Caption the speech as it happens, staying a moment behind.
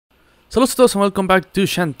Hello to those and welcome back to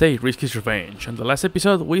Shantae, Risky's Revenge. In the last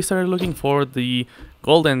episode we started looking for the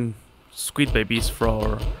golden squid babies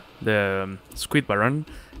for the squid baron,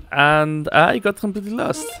 and I got completely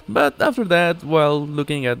lost. But after that, while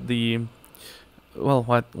looking at the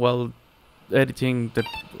while editing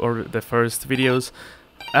the first videos,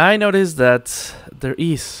 I noticed that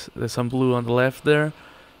there's some blue on the left there.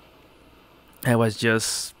 I was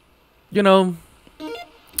just, an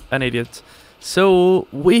idiot. So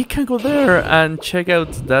we can go there and check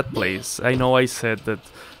out that place. I know I said that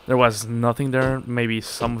there was nothing there. Maybe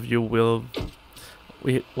some of you would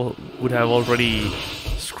have already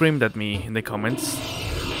screamed at me in the comments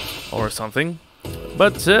or something.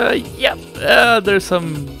 But there's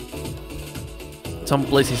some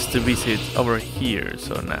places to visit over here.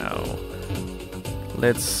 So now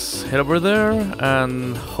let's head over there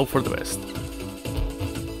and hope for the best.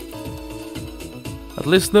 At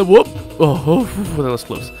least the whoop. Oh, that was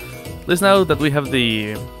close. At least now that we have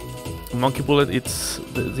the monkey bullet, it's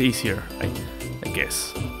easier, I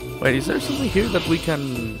guess. Wait, is there something here that we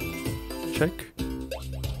can check?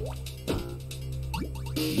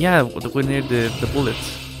 Yeah, we need the bullet.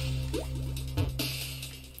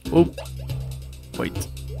 Oh, wait,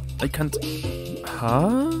 I can't.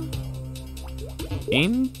 Huh?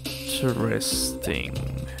 Interesting.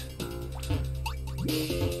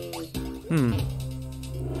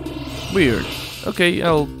 Weird. Okay,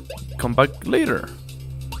 I'll come back later.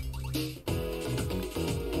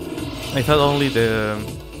 I thought only the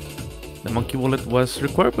monkey bullet was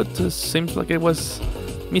required, but it seems like I was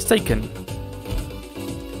mistaken.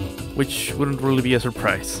 Which wouldn't really be a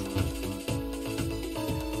surprise.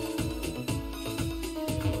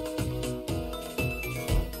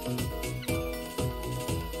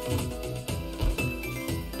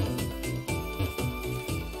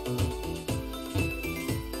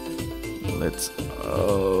 Let's.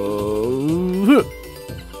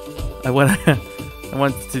 I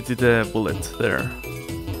want to do the bullet there.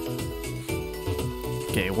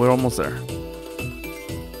 Okay, we're almost there.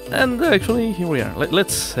 And actually, here we are.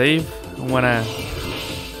 Let's save. I wanna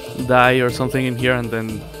die or something in here, and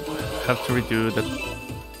then have to redo that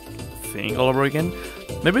thing all over again.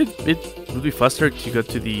 Maybe it would be faster to go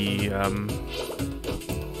to the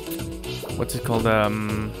what's it called?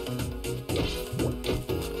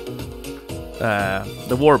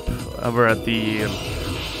 The warp over at the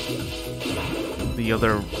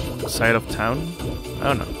other side of town. I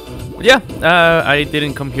don't know. But yeah, I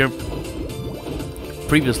didn't come here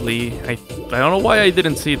previously. I don't know why I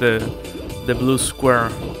didn't see the blue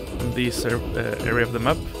square in this area of the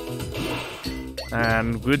map.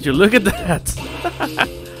 And would you look at that?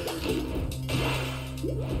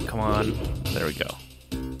 Come on, there we go.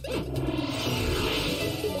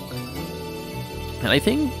 And I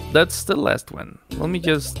think that's the last one. Let me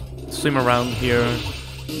just swim around here,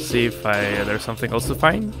 see if there's something else to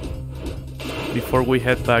find before we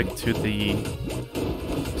head back to the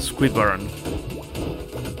squid baron.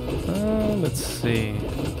 Let's see.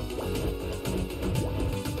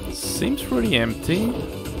 Seems pretty empty.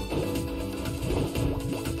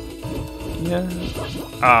 Yeah.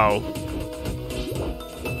 Ow.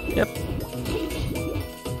 Yep.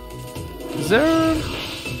 Is there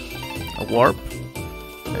a warp?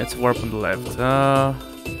 It's warp on the left.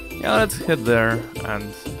 Yeah, let's head there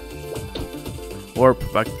and warp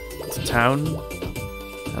back to town,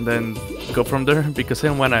 and then go from there because I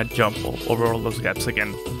don't wanna jump over all those gaps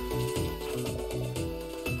again.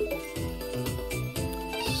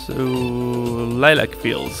 So lilac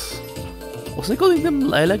fields. Was I calling them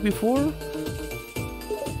lilac before?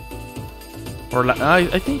 Or I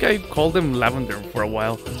think I called them lavender for a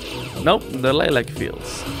while. Nope, the lilac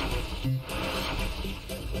fields.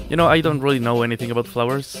 You know, I don't really know anything about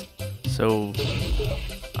flowers, so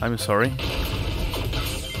I'm sorry.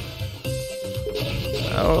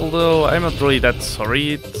 Although I'm not really that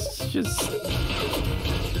sorry, it's just...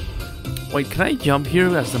 Wait, can I jump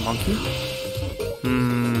here as the monkey?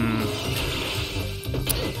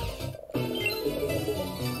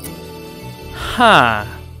 Huh.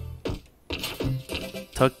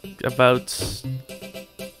 Talk about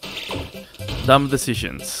dumb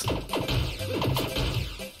decisions.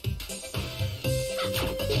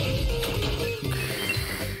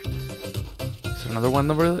 Another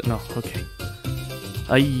one over there? No, okay.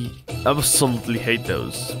 I absolutely hate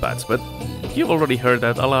those bats, but you've already heard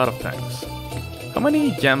that a lot of times. How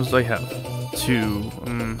many gems do I have?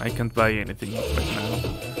 2. I can't buy anything right now.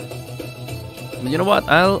 But you know what?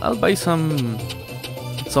 I'll buy some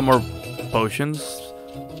more potions,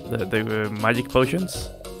 the magic potions,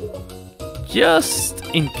 just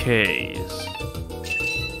in case.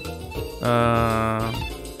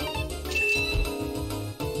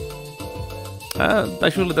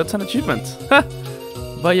 Actually, that's an achievement.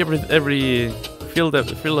 Buy every fill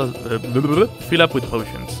up with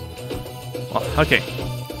potions. Well, okay.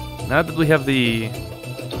 Now that we have the,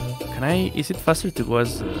 is it faster to go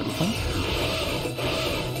as elephant?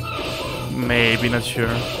 Maybe, not sure.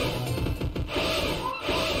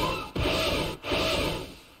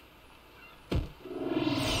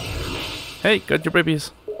 Hey, got your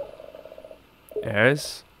babies.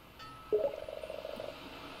 Yes.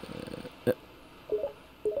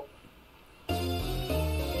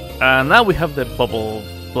 Now we have the bubble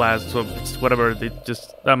blast, so it's whatever,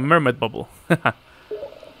 just a mermaid bubble.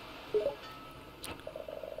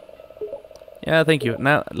 Yeah, thank you.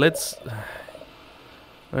 Now let's.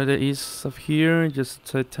 Where there is stuff here, just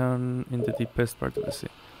set down in the deepest part of the sea.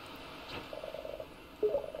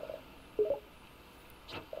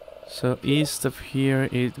 So east of here,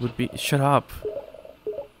 it would be. Shut up.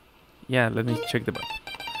 Yeah, let me check the map.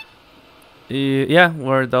 Yeah,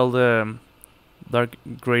 where all the dark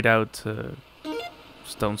grayed out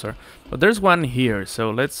stones are. But there's one here,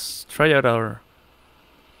 so let's try out our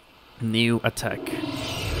new attack.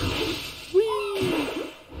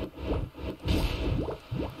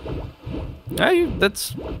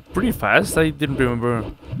 That's pretty fast. I didn't remember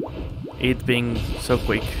it being so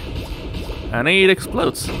quick. And it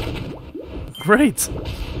explodes. Great!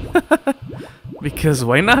 Because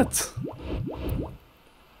why not?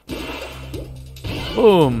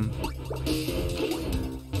 Boom!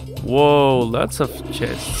 Whoa, lots of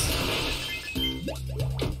chests.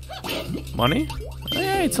 Money? Oh,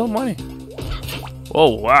 yeah, it's all money.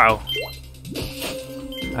 Oh, wow.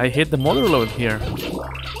 I hit the mother load here.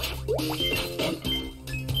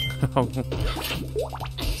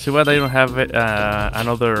 See what, I don't have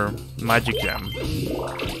another magic gem.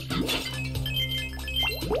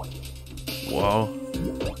 Whoa.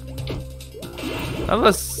 That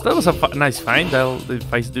was a nice find,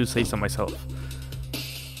 if I do say so myself.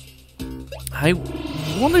 I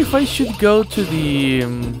wonder if I should go to the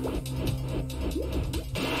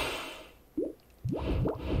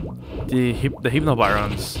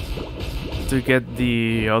Hypnobarons to get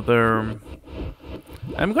the other.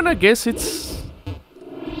 I'm gonna guess it's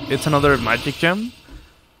another magic gem,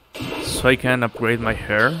 so I can upgrade my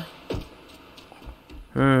hair.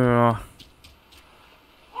 Let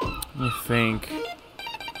me think.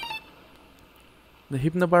 The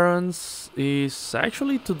Hypnobarons is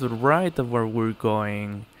actually to the right of where we're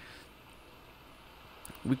going.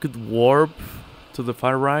 We could warp to the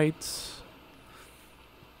far right,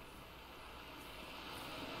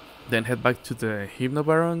 then head back to the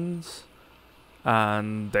Hypnobarons,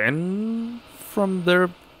 and then from there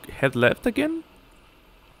head left again?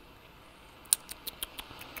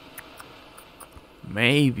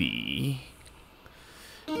 Maybe.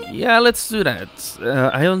 Yeah, let's do that.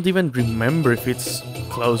 I don't even remember if it's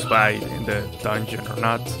close by in the dungeon or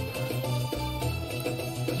not.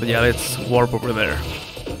 But yeah, let's warp over there.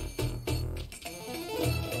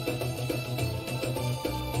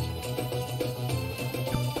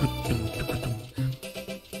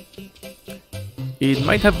 It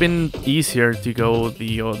might have been easier to go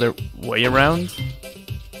the other way around.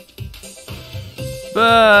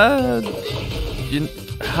 But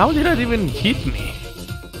how did that even hit me?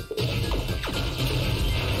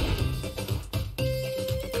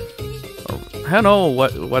 I don't know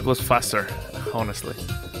what was faster, honestly.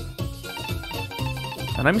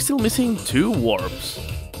 And I'm still missing 2 warps.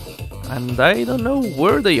 And I don't know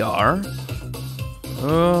where they are.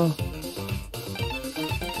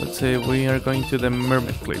 Let's say we are going to the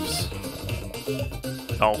Mermaid Cliffs.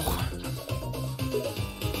 Oh.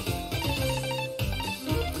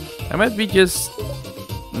 I might be just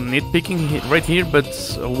nitpicking right here, but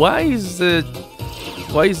why is the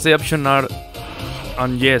option not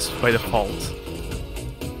on yes by default?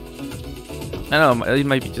 I don't know, it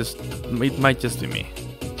might just be me.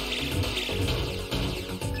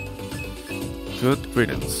 Good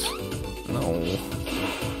riddance. No.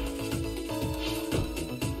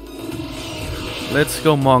 Let's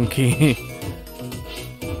go, monkey.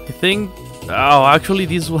 I think. Oh, actually,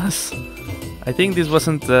 I think this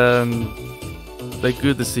wasn't a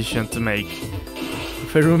good decision to make.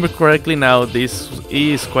 If I remember correctly, now this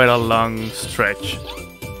is quite a long stretch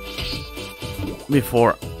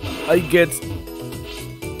before I get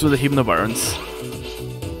to the Hypnobarons.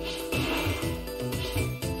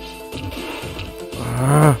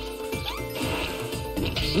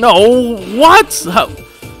 No, what? How?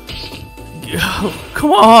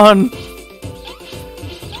 Come on!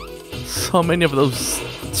 So many of those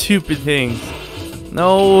stupid things.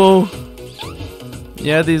 No.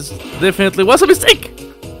 Yeah, this definitely was a mistake.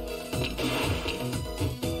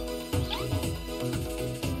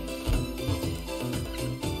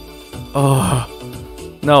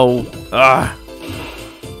 No. Ah.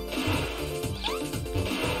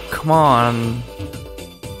 Come on.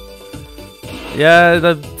 Yeah,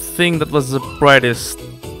 that thing that was the brightest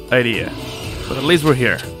idea. But at least we're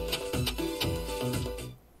here.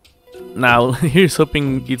 Now, here's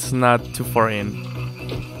hoping it's not too far in.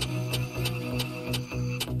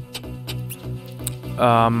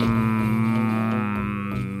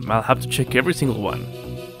 I'll have to check every single one.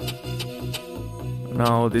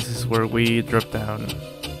 No, this is where we drop down.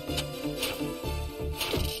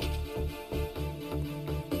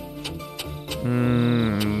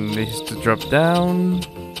 This is to drop down.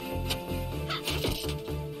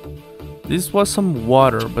 This was some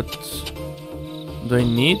water, but do I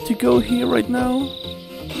need to go here right now?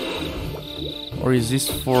 Or is this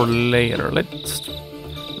for later? Let's...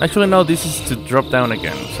 Actually, no, this is to drop down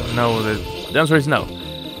again. So no, the answer is no.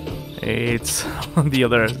 It's on the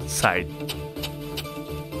other side.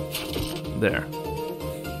 There.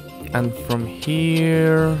 And from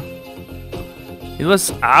here... It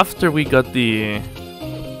was after we got the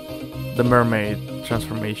mermaid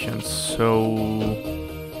transformation, so...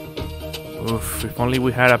 Oof, if only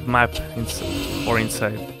we had a map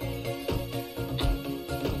inside.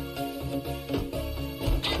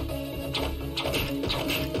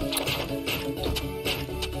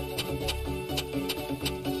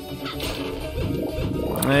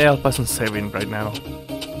 Yeah, I'll pass on saving right now.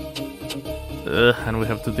 And we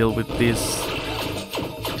have to deal with this.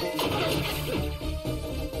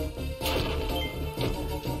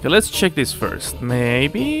 Okay, let's check this first.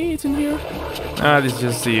 Maybe it's in here? Ah, this is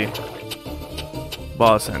just the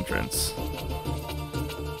boss entrance.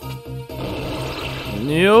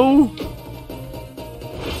 No!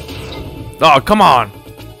 Oh, come on!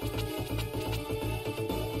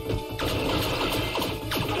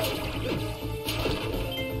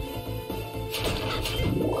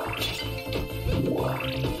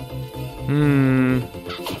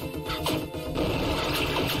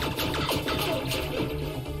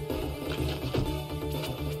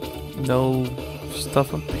 No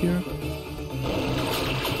stuff up here.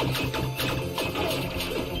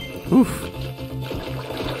 Oof.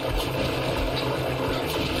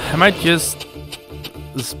 I might just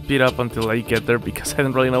speed up until I get there because I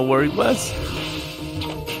don't really know where it was.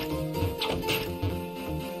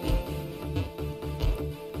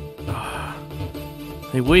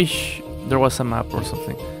 I wish there was a map or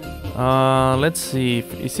something. Let's see.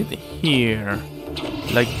 Is it here?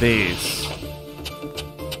 Like this?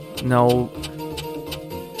 No.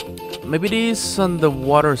 Maybe it is on the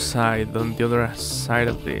water side, on the other side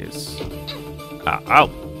of this. Ow!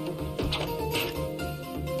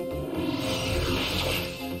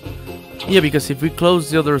 Yeah, because if we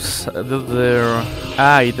close the other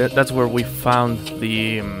side, that's where we found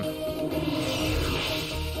the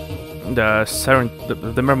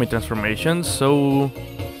mermaid transformation. So,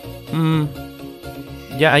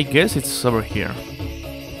 yeah, I guess it's over here.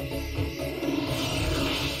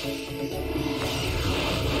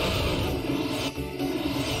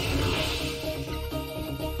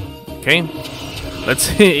 Okay, let's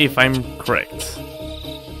see if I'm correct.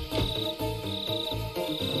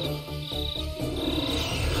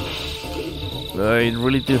 I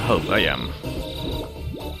really do hope I am.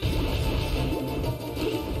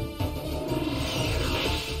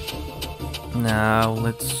 Now,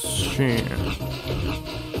 let's see.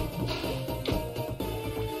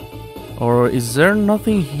 Or is there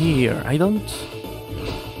nothing here? I don't...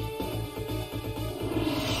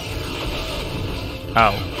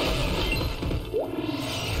 Ow.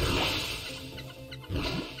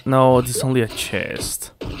 No, this is only a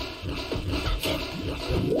chest.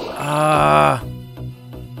 Ah.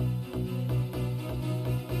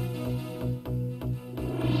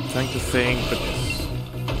 I'm trying to think, but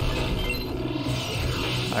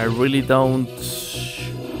I really don't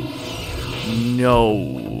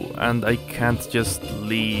know, and I can't just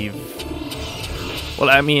leave. Well,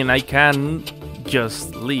 I mean, I can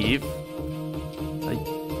just leave. I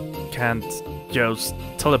can't just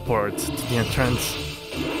teleport to the entrance.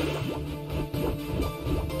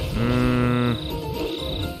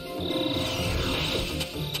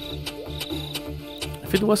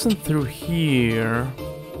 If it wasn't through here,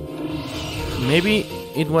 maybe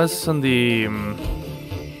it was on the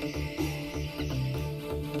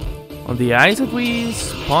eyes that we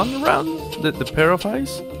spawned around, the pair of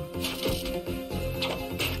eyes.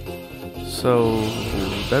 So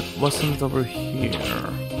that wasn't over here.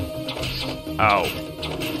 Ow.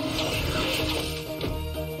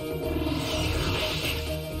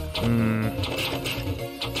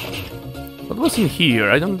 What was in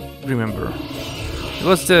here? I don't remember. It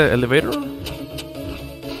was the elevator?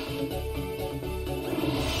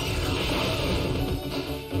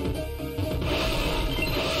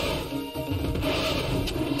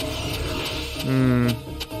 Hmm.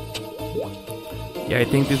 Yeah, I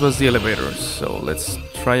think this was the elevator, so let's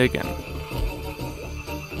try again.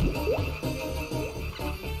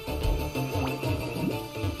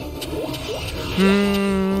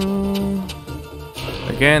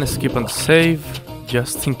 Again, skip on save,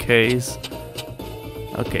 just in case.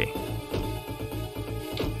 Okay.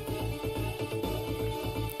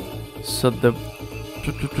 So the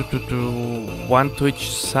one to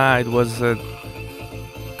each side was a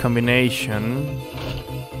combination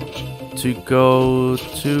to go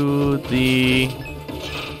to the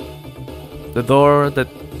door that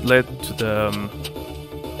led to the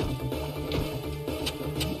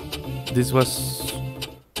this was,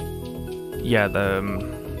 yeah, there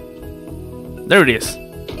it is.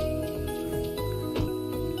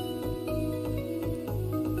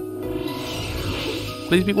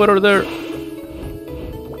 Please be water there.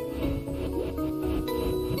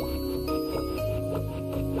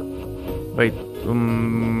 Wait,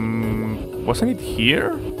 wasn't it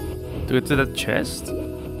here to get to that chest?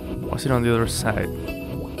 Was it on the other side?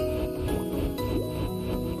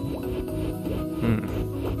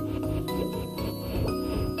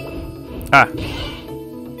 Ah.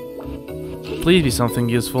 Please be something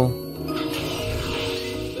useful.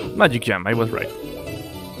 Magic gem, I was right.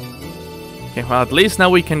 Okay, well, at least now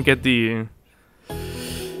we can get the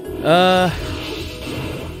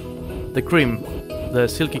cream, the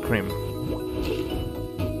silky cream.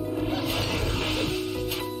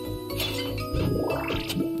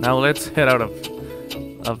 Now let's head out of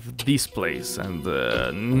this place and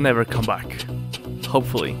never come back.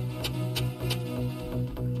 Hopefully.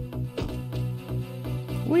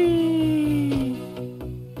 Whee!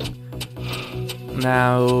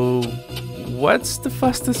 Now, what's the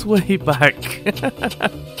fastest way back?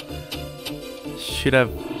 Should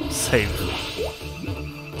have saved.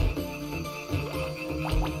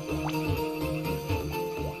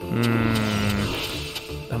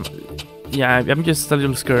 Yeah, I'm just a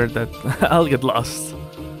little scared that I'll get lost.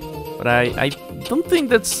 But I don't think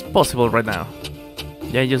that's possible right now.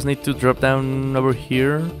 Yeah, I just need to drop down over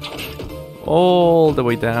here. All the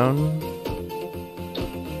way down.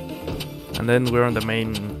 And then we're on the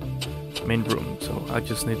main room, so I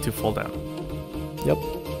just need to fall down. Yep.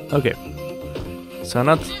 Okay. So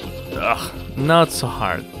not so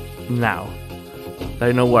hard now.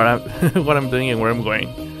 I know where I'm what I'm doing and where I'm going.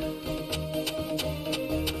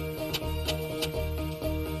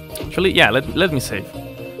 Actually, yeah, let me save.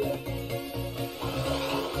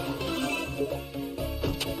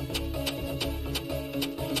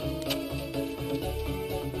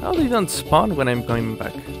 Oh, they don't spawn when I'm going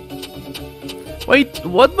back. Wait,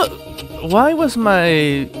 what the? Why was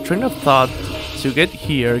my train of thought to get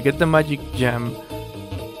here, get the magic gem?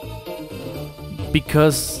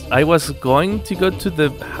 Because I was going to go to the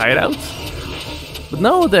hideout? But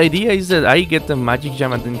no, the idea is that I get the magic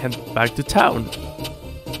gem and then head back to town.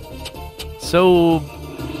 So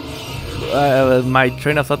my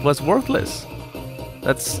train of thought was worthless.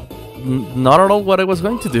 That's not at all what I was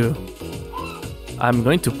going to do. I'm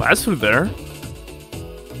going to pass through there,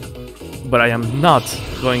 but I am not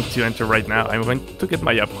going to enter right now. I'm going to get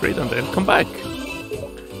my upgrade and then come back.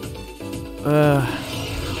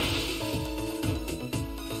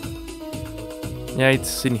 Yeah,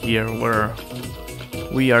 it's in here where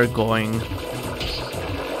we are going.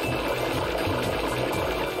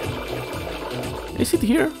 Is it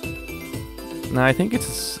here? No, I think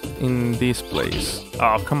it's in this place.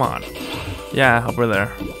 Oh, come on. Yeah, over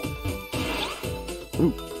there.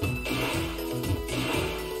 Ooh.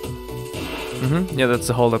 Yeah, that's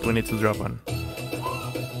the hole that we need to drop on.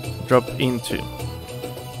 Drop into.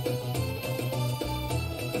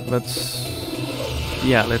 Let's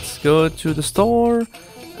go to the store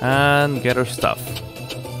and get our stuff.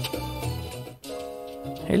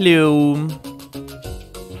 Hello.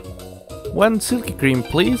 One silky cream,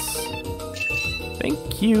 please.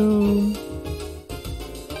 Thank you.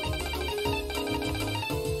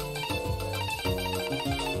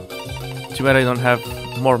 Too bad I don't have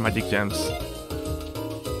more magic gems.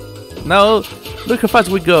 Now, look how fast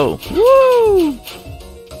we go. Woo!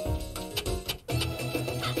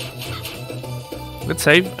 Let's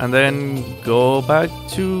save and then go back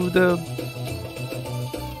to the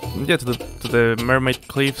to the mermaid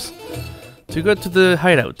cliffs to go to the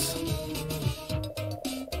hideout.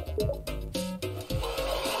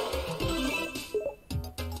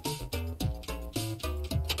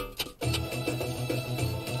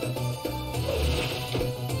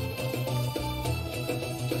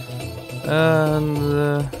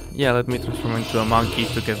 And yeah, let me transform into a monkey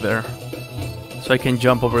to get there, so I can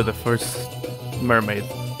jump over the first mermaid.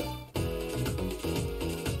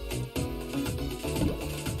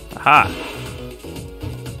 Aha!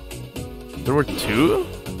 There were two?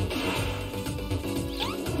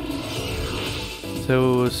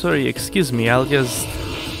 So, sorry, excuse me, I'll just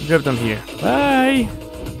grab them here. Bye!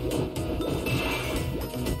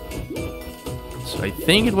 So I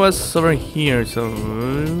think it was over here, so...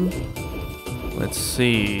 let's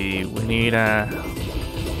see, we need a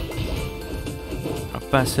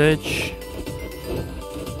passage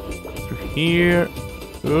through here.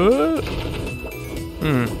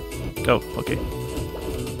 Oh, okay.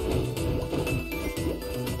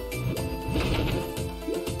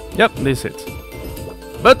 Yep, this is it.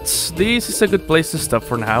 But this is a good place to stop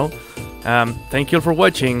for now. Thank you all for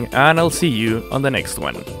watching, and I'll see you on the next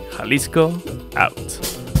one. Jalisco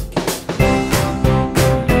out.